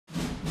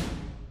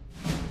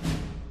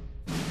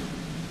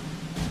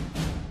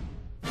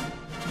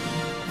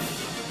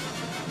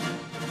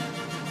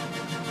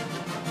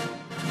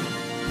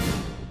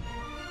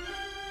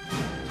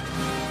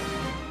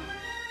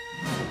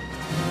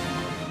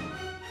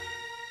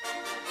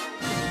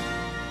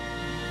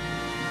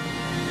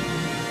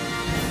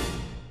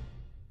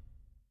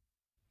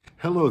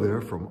Hello there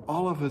from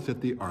all of us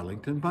at the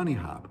Arlington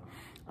Bunnyhop.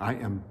 I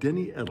am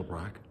Denny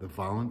Edelbrock, the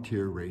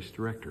Volunteer Race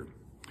Director.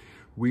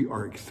 We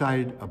are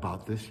excited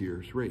about this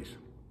year's race.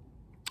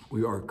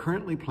 We are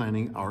currently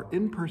planning our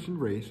in-person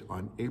race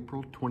on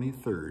April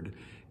 23rd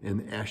in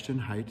the Ashton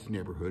Heights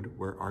neighborhood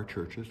where our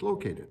church is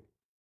located.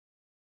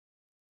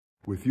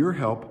 With your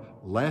help,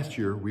 last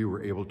year we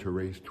were able to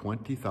raise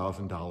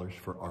 $20,000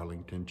 for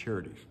Arlington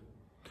charities.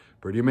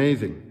 Pretty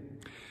amazing.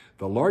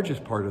 The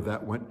largest part of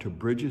that went to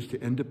Bridges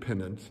to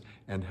Independence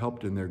and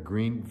helped in their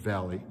Green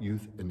Valley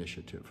Youth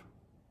Initiative.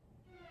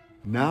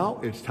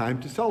 Now it's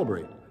time to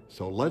celebrate.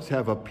 So let's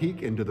have a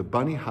peek into the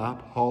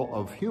Bunnyhop Hall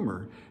of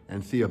Humor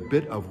and see a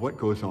bit of what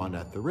goes on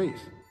at the race.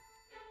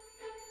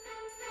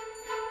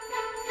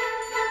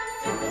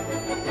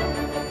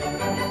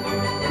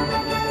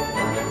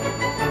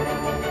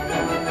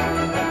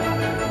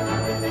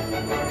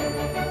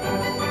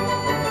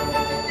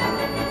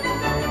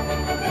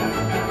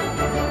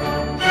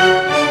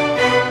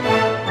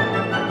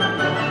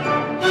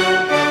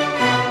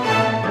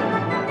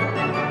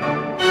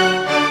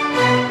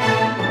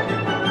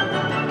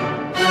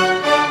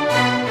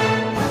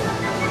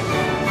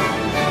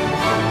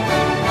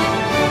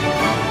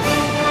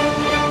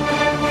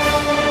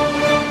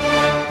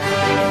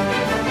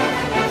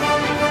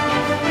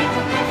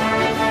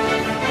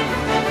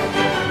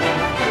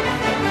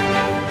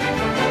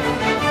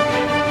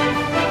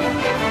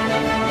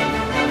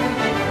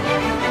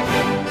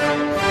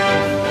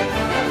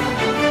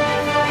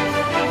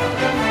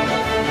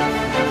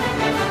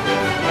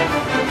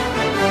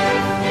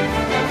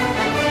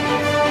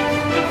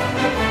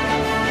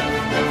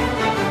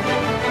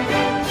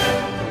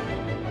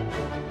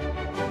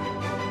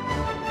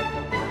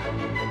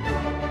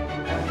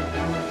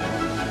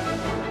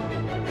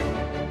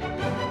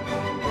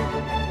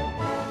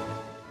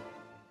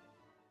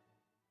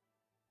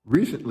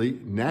 Recently,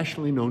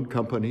 nationally known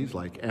companies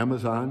like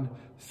Amazon,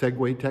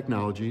 Segway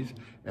Technologies,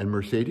 and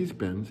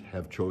Mercedes-Benz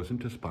have chosen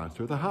to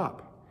sponsor the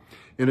Hop.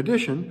 In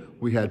addition,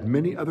 we had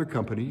many other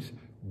companies,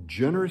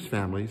 generous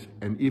families,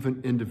 and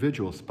even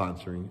individuals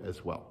sponsoring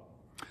as well.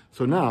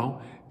 So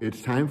now,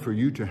 it's time for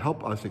you to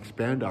help us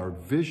expand our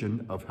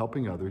vision of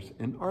helping others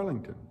in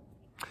Arlington.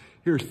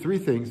 Here's 3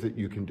 things that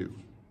you can do.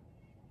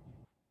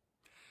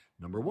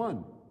 Number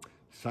 1,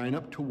 sign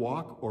up to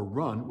walk or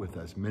run with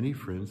as many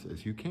friends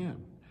as you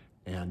can.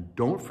 And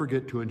don't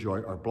forget to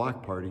enjoy our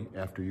block party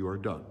after you are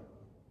done.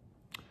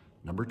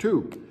 Number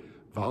 2,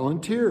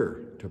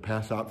 volunteer to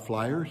pass out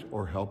flyers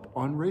or help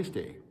on race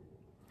day.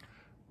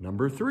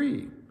 Number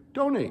 3,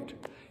 donate.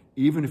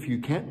 Even if you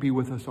can't be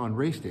with us on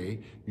race day,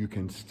 you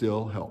can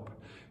still help.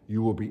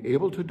 You will be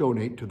able to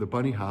donate to the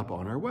Bunnyhop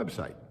on our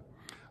website.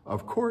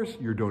 Of course,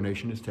 your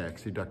donation is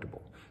tax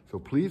deductible. So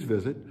please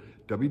visit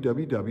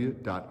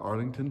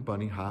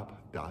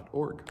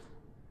www.arlingtonbunnyhop.org.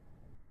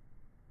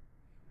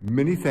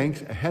 Many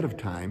thanks ahead of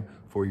time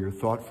for your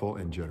thoughtful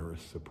and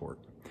generous support.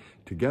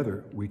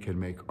 Together, we can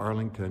make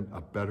Arlington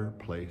a better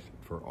place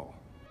for all.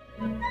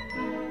 We're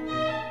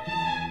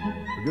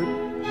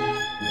good?